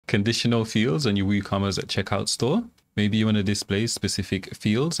conditional fields on your WooCommerce Checkout store. Maybe you want to display specific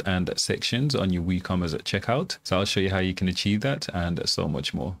fields and sections on your WooCommerce Checkout. So I'll show you how you can achieve that and so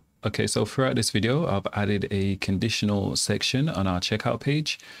much more. Okay, so throughout this video, I've added a conditional section on our checkout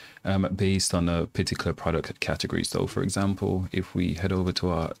page based on a particular product category. So for example, if we head over to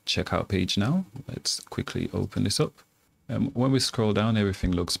our checkout page now, let's quickly open this up. When we scroll down,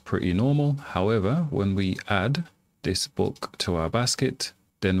 everything looks pretty normal. However, when we add this book to our basket,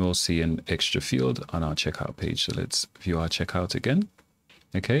 then we'll see an extra field on our checkout page. So let's view our checkout again.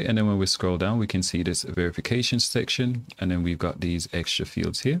 Okay, and then when we scroll down, we can see this verification section, and then we've got these extra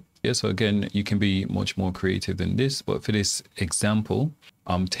fields here. Yeah, so again, you can be much more creative than this, but for this example,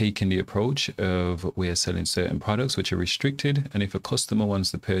 I'm taking the approach of we're selling certain products which are restricted, and if a customer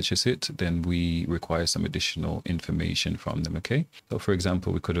wants to purchase it, then we require some additional information from them. Okay, so for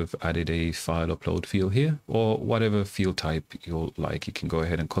example, we could have added a file upload field here, or whatever field type you'll like. You can go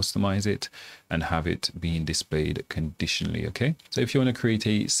ahead and customize it and have it being displayed conditionally. Okay, so if you want to create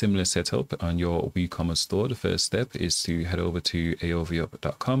a similar setup on your WooCommerce store, the first step is to head over to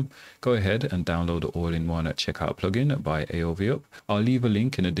aiovup.com. Go ahead and download the all-in-one checkout plugin by AIO. I'll leave a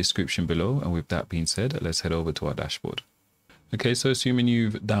link in the description below, and with that being said, let's head over to our dashboard. Okay, so assuming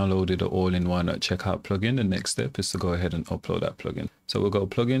you've downloaded the all-in-one checkout plugin, the next step is to go ahead and upload that plugin. So we'll go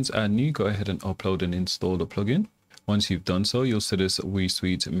plugins, add new, go ahead and upload and install the plugin. Once you've done so, you'll see this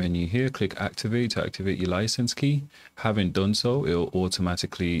WooSuite menu here. Click activate to activate your license key. Having done so, it'll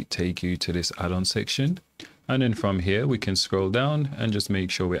automatically take you to this add-on section. And then from here, we can scroll down and just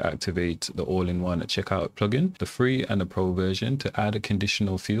make sure we activate the all-in-one checkout plugin, the free and the pro version. To add a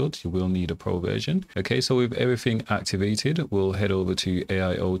conditional field, you will need a pro version. Okay, so with everything activated, we'll head over to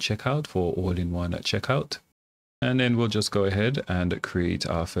AIO Checkout for all-in-one checkout. And then we'll just go ahead and create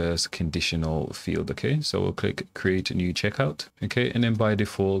our first conditional field. Okay, so we'll click create a new checkout. Okay, and then by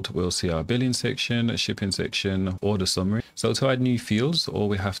default, we'll see our billing section, shipping section, order summary. So to add new fields, all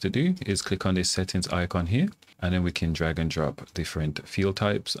we have to do is click on this settings icon here, and then we can drag and drop different field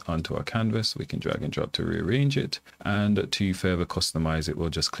types onto our canvas. We can drag and drop to rearrange it. And to further customize it, we'll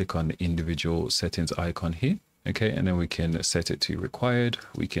just click on the individual settings icon here. Okay, and then we can set it to required.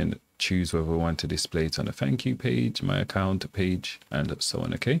 We can choose whether we want to display it on a thank you page, my account page, and so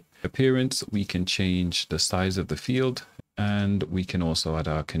on. Okay, appearance, we can change the size of the field, and we can also add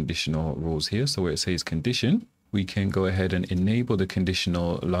our conditional rules here. So where it says condition, we can go ahead and enable the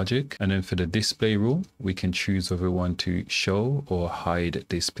conditional logic. And then for the display rule, we can choose whether we want to show or hide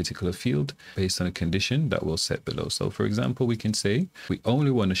this particular field based on a condition that we'll set below. So for example, we can say we only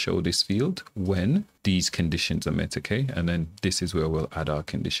want to show this field when these conditions are met. Okay, and then this is where we'll add our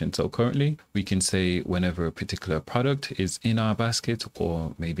condition. So currently we can say whenever a particular product is in our basket,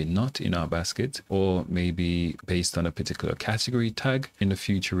 or maybe not in our basket, or maybe based on a particular category tag. In the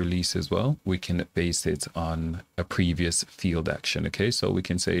future release as well, we can base it on a previous field action. Okay, so we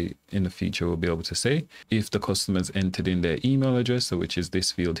can say in the future, we'll be able to say if the customer's entered in their email address, so which is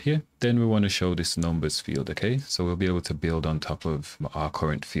this field here, then we want to show this numbers field. Okay, so we'll be able to build on top of our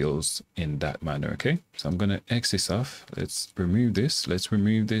current fields in that manner. Okay, so I'm going to X this off. Let's remove this. Let's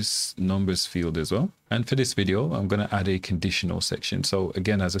remove this numbers field as well. And for this video, I'm going to add a conditional section. So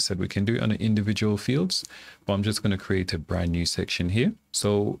again, as I said, we can do it on the individual fields, but I'm just going to create a brand new section here.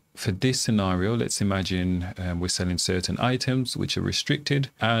 So for this scenario, let's imagine we're selling certain items which are restricted,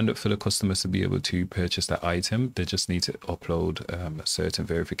 and for the customers to be able to purchase that item, they just need to upload certain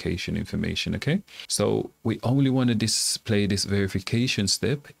verification information. Okay, so we only want to display this verification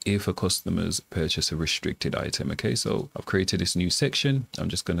step if a customer's purchase a restricted item. Okay, so I've created this new section. I'm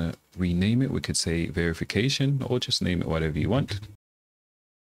just going to rename it. We could say verification, or just name it whatever you want.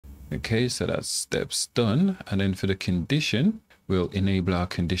 Okay, so that's steps done. And then for the condition, we'll enable our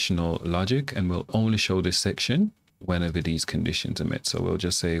conditional logic, and we'll only show this section whenever these conditions are met. So we'll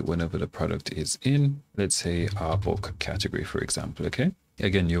just say whenever the product is in, let's say our book category, for example. Okay,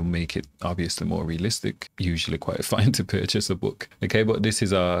 again, you'll make it obviously more realistic. Usually quite fine to purchase a book. Okay, but this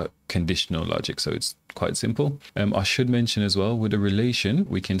is our conditional logic, so it's quite simple. I should mention as well, with a relation,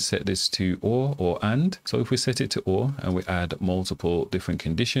 we can set this to or and. So if we set it to or and we add multiple different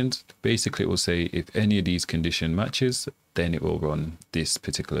conditions, basically it will say if any of these condition matches, then it will run this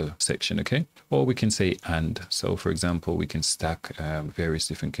particular section. Okay, or we can say and. So for example, we can stack various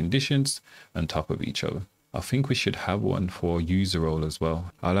different conditions on top of each other. I think we should have one for user role as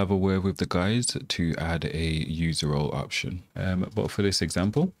well. I'll have a word with the guys to add a user role option. But for this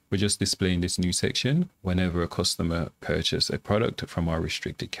example, we're just displaying this new section whenever a customer purchases a product from our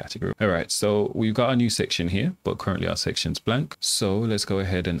restricted category. All right, so we've got a new section here, but currently our section's blank. So let's go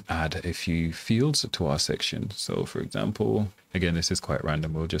ahead and add a few fields to our section. So for example, Again, this is quite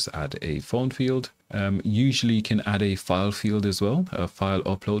random. We'll just add a phone field. Usually you can add a file field as well, a file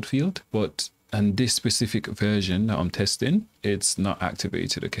upload field, but and this specific version that I'm testing, it's not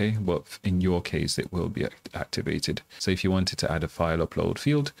activated, okay? But in your case, it will be activated. So if you wanted to add a file upload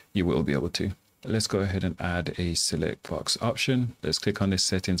field, you will be able to. Let's go ahead and add a select box option. Let's click on this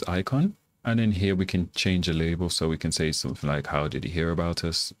settings icon. And then here we can change a label, so we can say something like, how did you hear about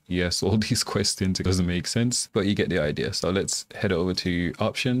us? Yes, all these questions, it doesn't make sense, but you get the idea. So let's head over to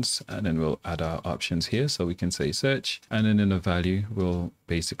options, and then we'll add our options here. So we can say search, and then in the value, we'll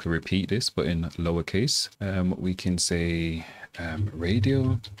basically repeat this, but in lowercase. We can say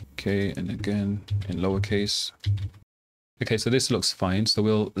radio, okay, and again in lowercase. Okay, so this looks fine. So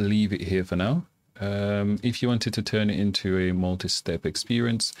we'll leave it here for now. If you wanted to turn it into a multi-step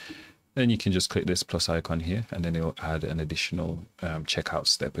experience, then you can just click this plus icon here, and then it'll add an additional checkout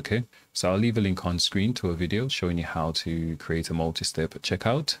step, okay? So I'll leave a link on screen to a video showing you how to create a multi-step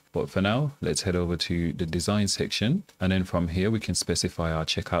checkout. But for now, let's head over to the design section. And then from here, we can specify our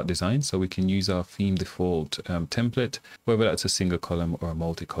checkout design. So we can use our theme default template, whether that's a single column or a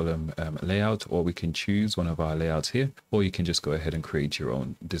multi-column layout, or we can choose one of our layouts here, or you can just go ahead and create your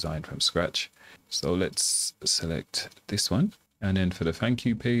own design from scratch. So let's select this one. And then for the thank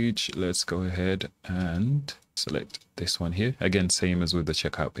you page, let's go ahead and select this one here. Again, same as with the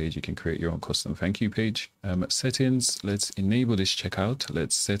checkout page, you can create your own custom thank you page. Settings, let's enable this checkout.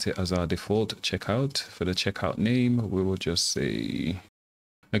 Let's set it as our default checkout. For the checkout name, we will just say,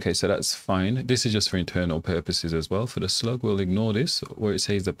 okay, so that's fine. This is just for internal purposes as well. For the slug, we'll ignore this where it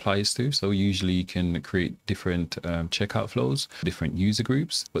says applies to. So usually you can create different checkout flows, different user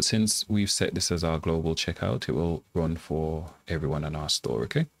groups. But since we've set this as our global checkout, it will run for everyone in our store,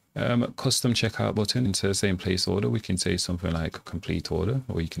 okay? Custom checkout button, into the same place order, we can say something like complete order,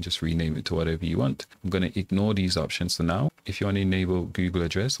 or you can just rename it to whatever you want. I'm going to ignore these options for now. If you want to enable Google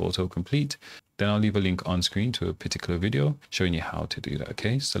address autocomplete, then I'll leave a link on screen to a particular video showing you how to do that,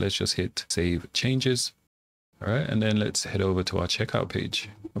 okay? So let's just hit save changes. All right, and then let's head over to our checkout page.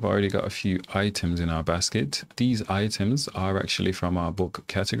 I've already got a few items in our basket. These items are actually from our book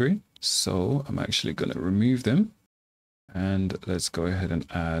category. So I'm actually going to remove them. And let's go ahead and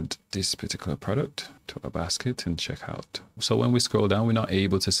add this particular product to our basket and check out. So when we scroll down, we're not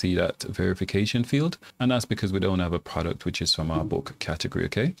able to see that verification field. And that's because we don't have a product which is from our book category,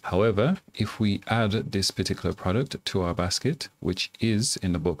 okay? However, if we add this particular product to our basket, which is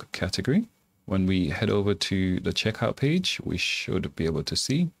in the book category, when we head over to the checkout page, we should be able to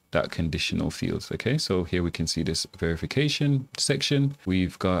see that conditional fields. Okay, so here we can see this verification section.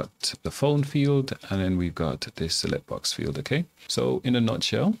 We've got the phone field, and then we've got this select box field. Okay, so in a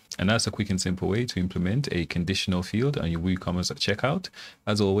nutshell, and that's a quick and simple way to implement a conditional field on your WooCommerce checkout.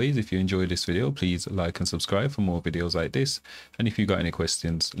 As always, if you enjoyed this video, please like and subscribe for more videos like this. And if you got any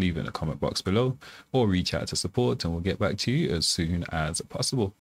questions, leave it in the comment box below or reach out to support and we'll get back to you as soon as possible.